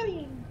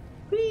exciting.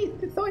 Please,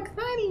 it's so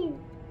exciting.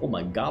 Oh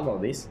my god, all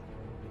of these.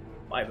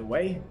 By the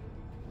way,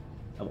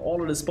 I've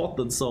already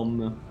spotted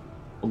some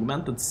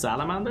augmented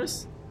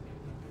salamanders.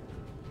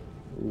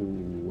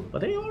 Ooh, but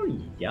they are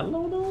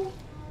yellow though.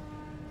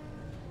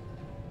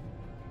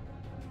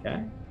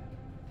 Okay.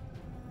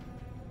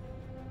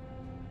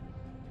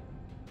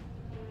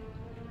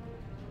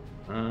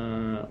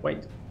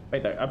 Wait,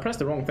 I pressed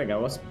the wrong thing. I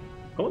was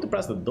going to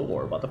press the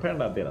door, but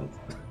apparently I didn't.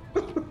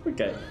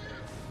 Okay.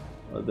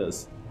 What is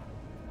this?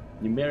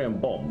 Numerian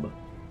bomb.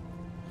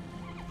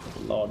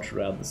 Large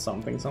red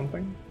something.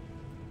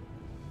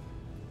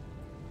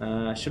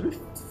 Should we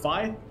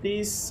fight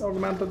these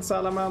augmented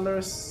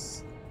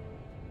salamanders?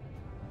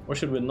 Or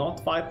should we not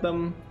fight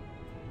them?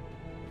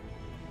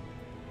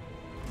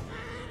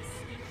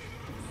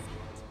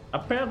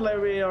 Apparently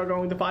we are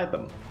going to fight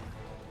them.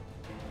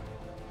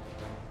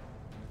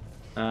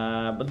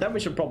 But then we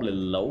should probably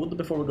load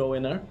before we go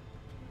in there.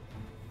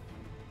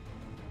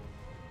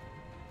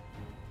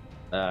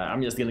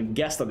 I'm just gonna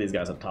guess that these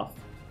guys are tough.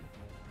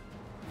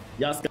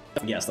 Just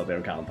gonna guess that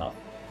they're kind of tough.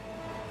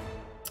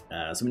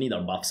 So we need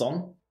our buffs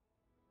on.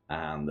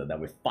 And then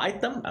we fight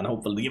them and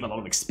hopefully give a lot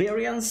of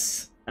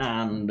experience.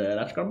 And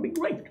that's gonna be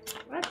great.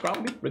 That's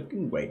gonna be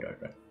freaking great.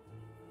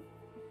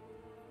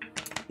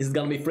 Is it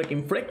gonna be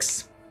freaking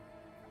fricks?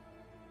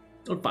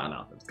 We'll find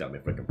out if it's gonna be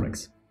freaking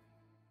fricks.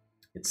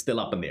 It's still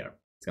up in the air.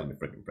 It's gonna be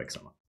freaking fricks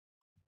or not.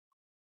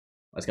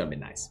 It's gonna be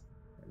nice.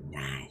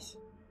 Nice.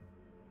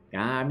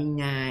 Gonna be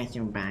nice,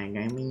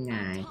 gonna be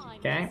nice.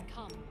 Okay.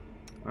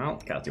 Well,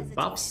 got your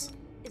buffs.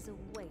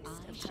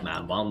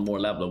 Man, one more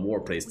level of war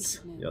priests.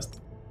 Just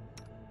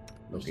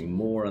looking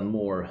more and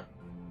more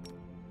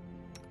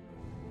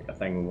like a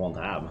thing we want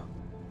to have.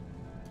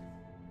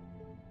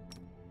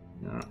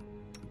 Yeah.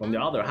 On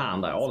the other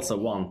hand, I also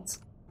want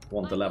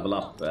to level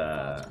up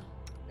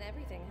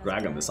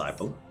Dragon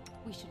Disciple,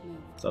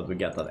 so that we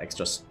get that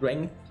extra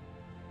strength,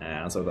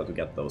 and so that we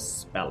get those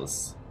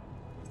spells.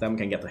 Then we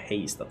can get the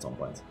haste at some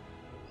point.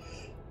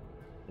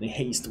 And the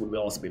haste will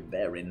also be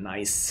very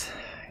nice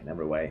in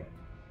every way.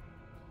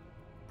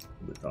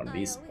 We turn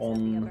these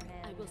on.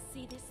 I will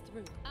see this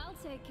through. I'll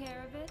take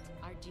care of it.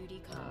 Our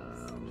duty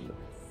calls.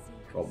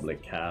 Probably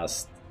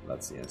cast,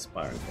 let's see,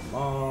 Inspiring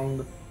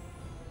Command.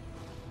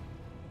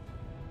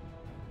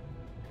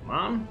 Come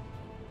on.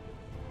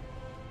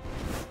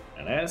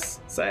 And S,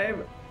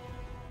 save.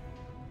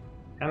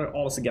 Can we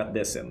also get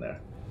this in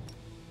there?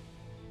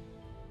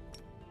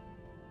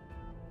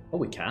 Oh,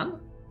 we can?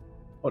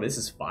 Oh, this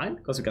is fine,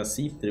 because we can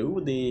see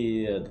through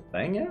the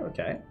thing here,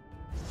 okay.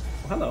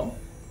 Oh, hello.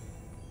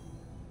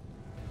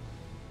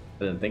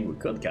 I didn't think we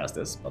could cast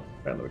this, but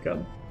apparently we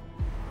could.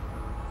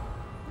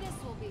 This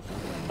will be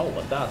Oh,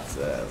 but that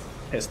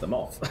pissed them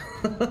off.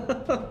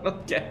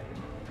 Okay.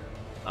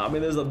 I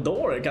mean, there's a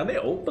door. Can they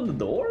open the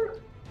door?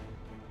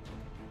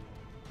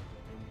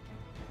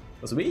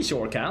 Because we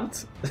sure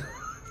can't.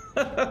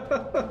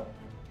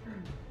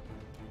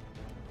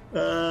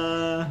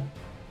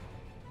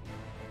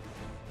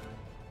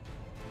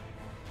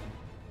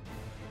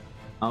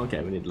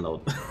 Okay, we need to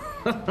load.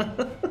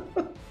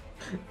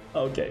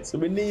 Okay, so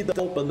we need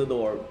to open the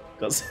door,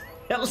 because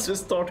else we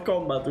start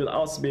combat with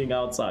us being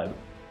outside.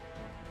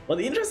 But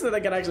interesting that I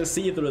can actually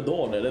see through the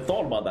door there. They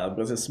thought about that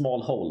because there's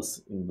small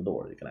holes in the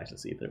door you can actually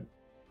see through.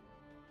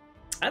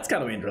 That's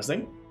kind of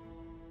interesting.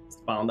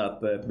 Just found that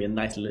to be a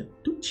nice little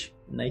touch.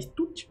 Nice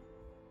touch.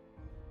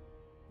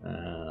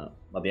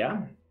 But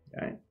yeah,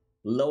 okay.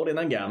 Load in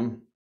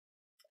again.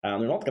 And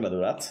we're not gonna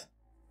do that.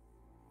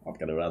 Not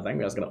gonna do that thing.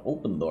 We're just gonna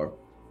open the door.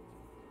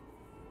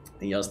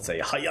 And just say,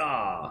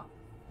 Hiya!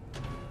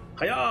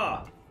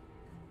 Hiya!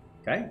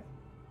 Okay.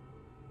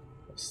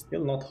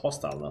 Still not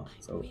hostile though,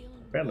 so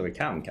apparently we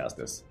can cast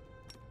this.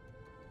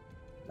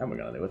 Then we're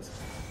gonna do it.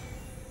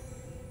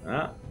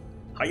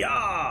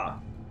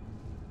 Hiya!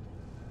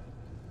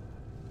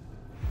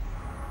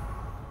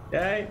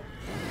 Okay.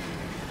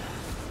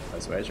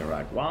 Persuasion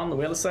rank 1,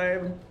 will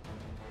save.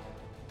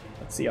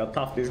 Let's see how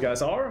tough these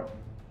guys are.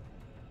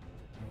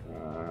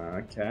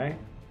 Okay.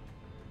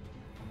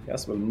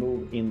 Guess we'll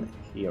move in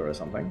here or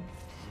something.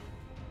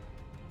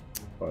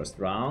 First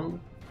round.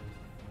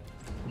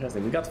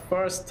 Interesting, we got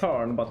first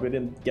turn, but we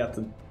didn't get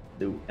to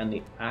do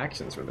any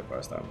actions for the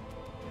first time.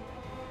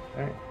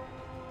 Okay.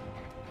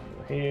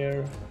 Over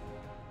here.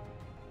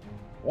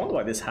 I wonder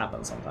why this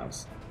happens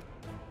sometimes.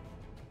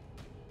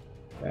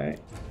 Okay.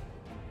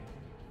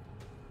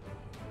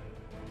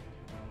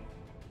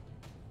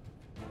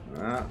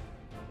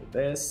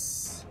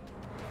 This.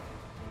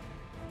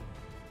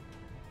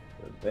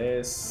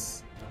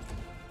 This.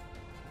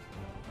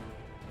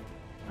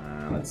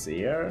 Let's see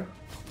here.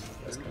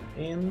 Let's come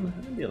in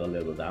and deal a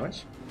little bit of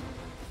damage.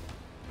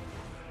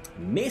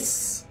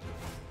 Miss!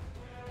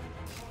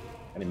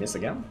 Can he miss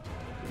again?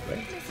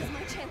 Great. This is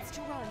my chance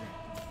to run.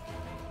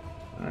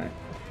 Alright.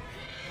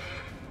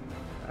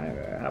 I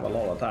have a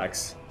lot of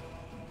attacks.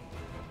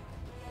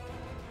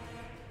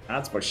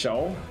 That's for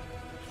show.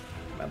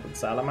 Mental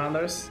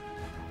salamanders.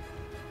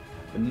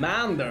 The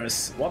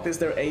Manders! What is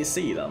their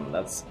AC then?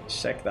 Let's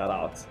check that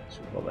out.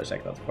 Should probably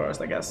check that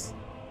first, I guess.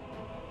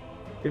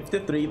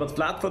 53, but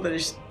flat footed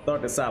is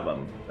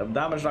 37. The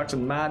damage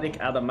reduction magic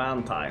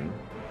adamantine.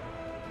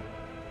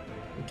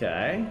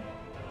 Okay.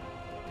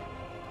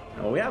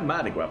 Well, we have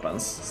magic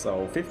weapons,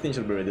 so 15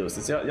 should be reduced.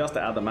 It's just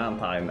the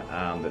adamantine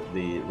and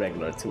the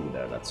regular 2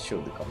 there that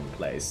should come in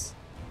place.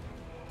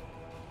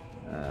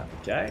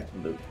 Okay,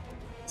 the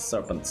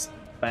Serpent's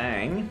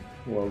Fang.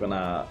 We're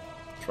gonna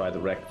try to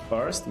wreck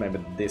first. Maybe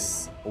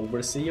this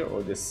Overseer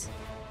or this.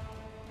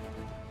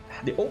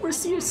 The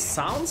Overseer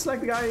sounds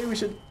like the guy we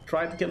should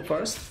try to kill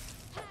first.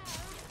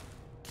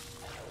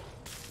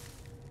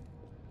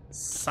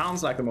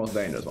 Sounds like the most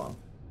dangerous one.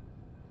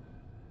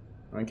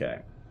 Okay.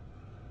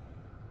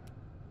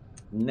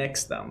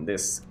 Next then,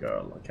 this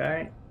girl,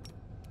 okay?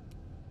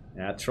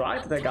 Yeah, try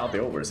to take out the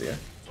Overseer.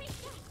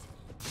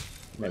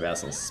 Maybe have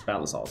some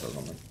spells also or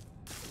something.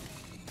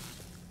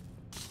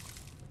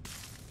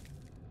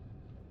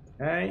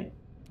 Okay.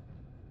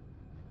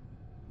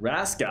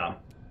 Raska.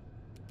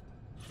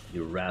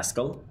 You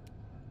rascal.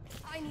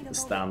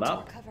 Stand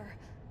up.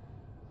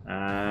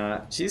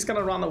 She's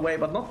gonna run away,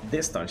 but not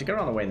this turn. She can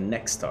run away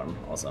next turn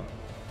also.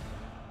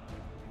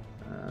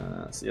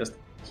 So just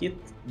hit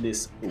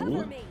this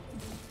pool.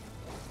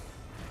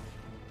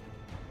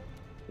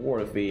 Or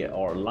if we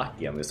are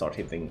lucky and we start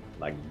hitting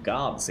like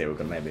gods here, we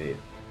can maybe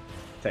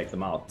take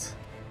them out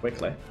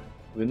quickly.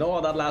 We know how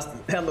that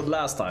ended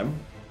last time.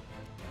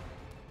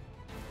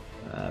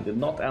 Did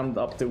not end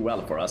up too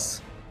well for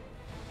us.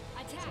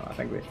 So I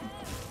think we...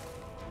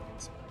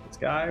 This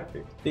guy,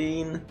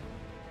 15.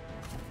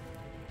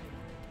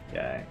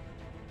 Okay.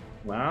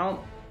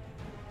 Well...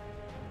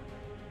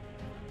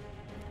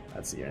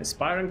 Let's see here.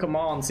 Inspiring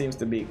Command seems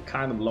to be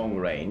kind of long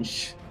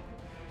range.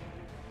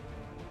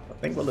 I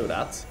think we'll do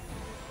that.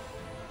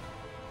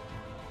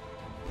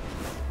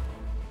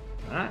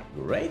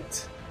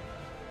 Great.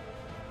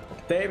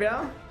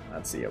 Octavia.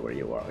 Let's see where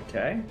you are.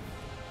 Okay.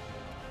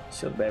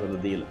 Should be able to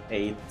deal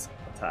 8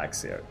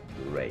 attacks here.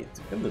 Great.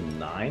 We can do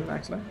 9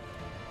 actually.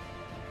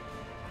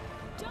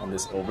 On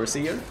this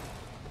Overseer.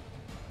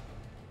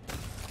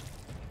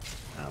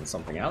 And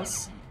something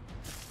else.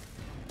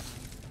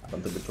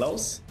 Happened to be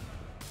close.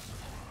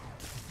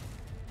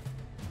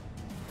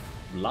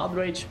 Blood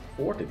Rage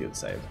Fortitude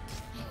save.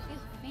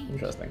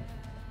 Interesting.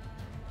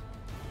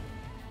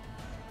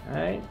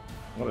 Hey,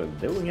 what are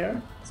they doing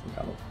here? Some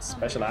kind of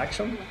special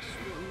action?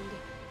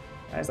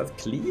 Is that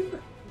Cleave?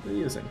 What are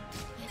you using?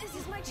 This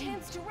is my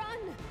chance to run.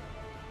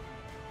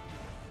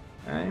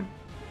 Okay.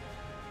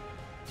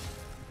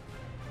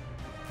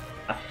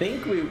 I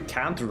think we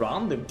can't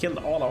run. They've killed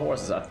all our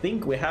horses. I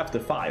think we have to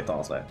fight,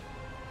 honestly.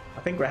 I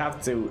think we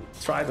have to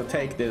try to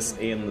take this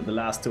in the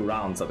last 2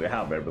 rounds that we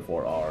have here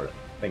before our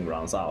thing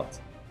runs out.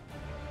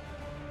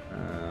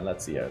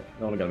 Let's see here.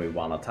 There's only gonna be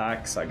 1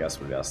 attack, so I guess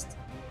we'll just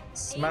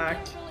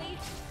smack.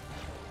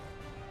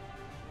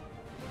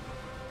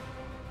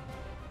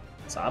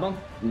 So I don't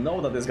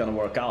know that this is gonna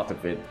work out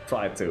if we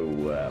try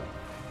to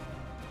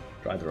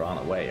run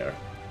away here.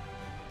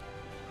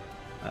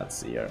 Let's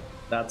see here.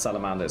 That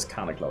salamander is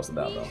kind of close to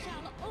death though.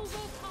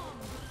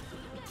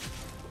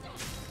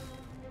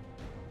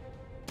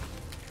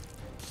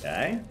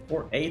 Okay,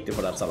 480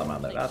 for that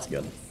salamander. That's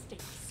good.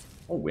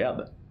 Oh, we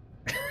had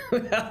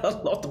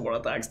a lot more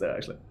attacks there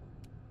actually.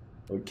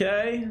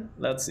 Okay,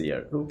 let's see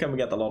here. Who can we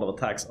get a lot of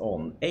attacks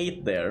on?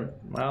 8 there.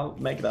 Well,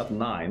 make that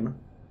 9.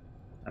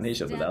 And he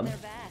should be dead.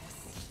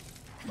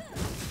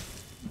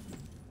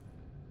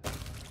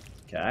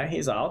 Okay,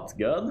 he's out.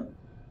 Good.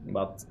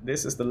 But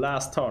this is the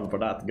last turn for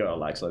that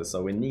girl actually,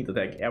 so we need to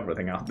take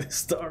everything out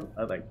this turn,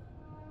 I think.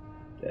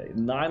 Okay,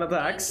 9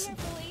 attacks.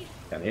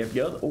 Can hit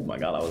good. Oh my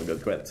god, that was a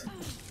good crit.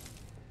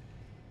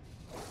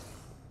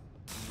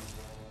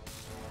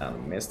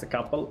 And missed a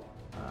couple.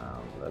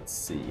 Let's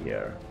see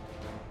here.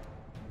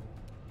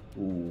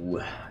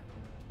 Ooh.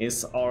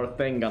 Is our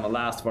thing gonna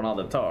last for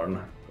another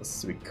turn?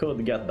 Because we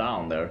could get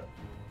down there.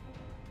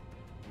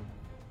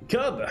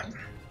 Could!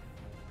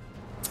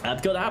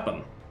 That could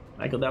happen.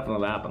 That could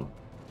definitely happen.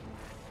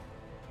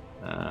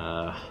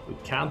 We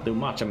can't do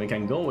much and we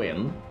can go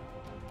in.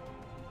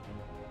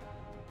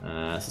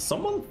 So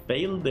someone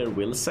failed their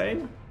will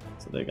save.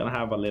 So they're gonna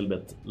have a little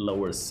bit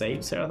lower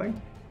saves here, I think.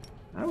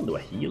 I will do a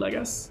heal, I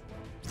guess.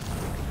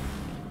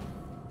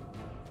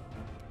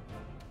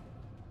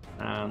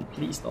 And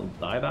please don't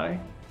die,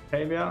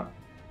 Tavia.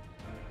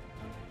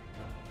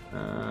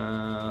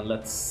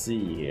 Let's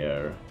see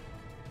here.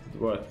 Is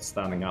it worth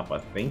standing up? I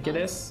think it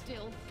is.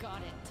 Still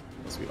got it.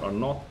 Because we are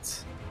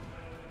not.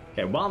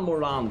 Okay, 1 more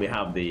round we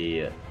have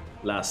the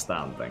last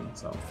stand thing,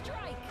 so.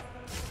 Strike.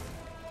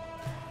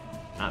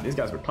 Ah, these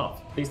guys were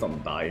tough. Please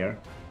don't die here.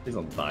 Please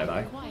don't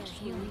die. Quiet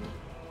healing.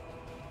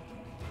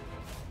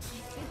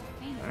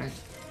 Okay.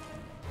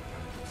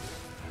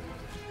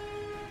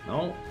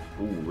 No.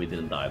 Ooh, we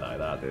didn't die.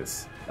 That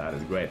is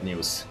great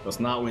news. Because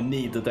now we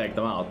need to take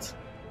them out.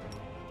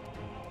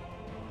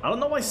 I don't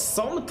know why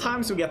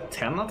sometimes we get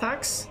 10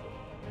 attacks.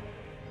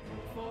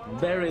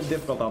 Very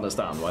difficult to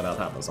understand why that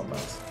happens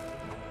sometimes.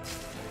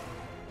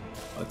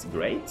 That's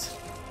great.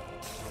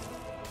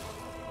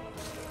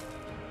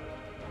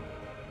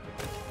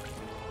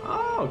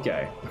 Oh,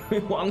 okay.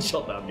 One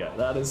shot that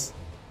guy.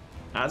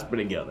 That's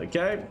pretty good.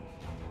 Okay.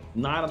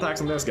 9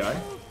 attacks on this guy.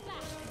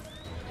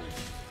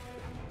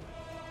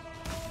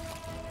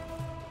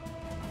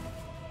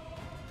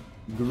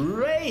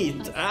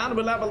 Great! And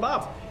we leveled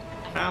up.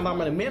 And how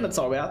many minutes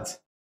are we at?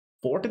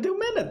 42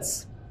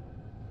 minutes.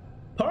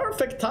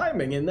 Perfect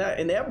timing in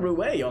every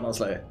way,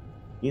 honestly.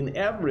 In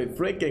every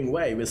freaking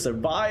way. We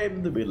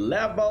survived, we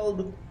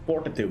leveled,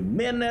 42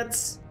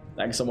 minutes.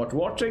 Thanks so much for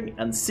watching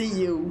and see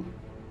you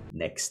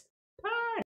next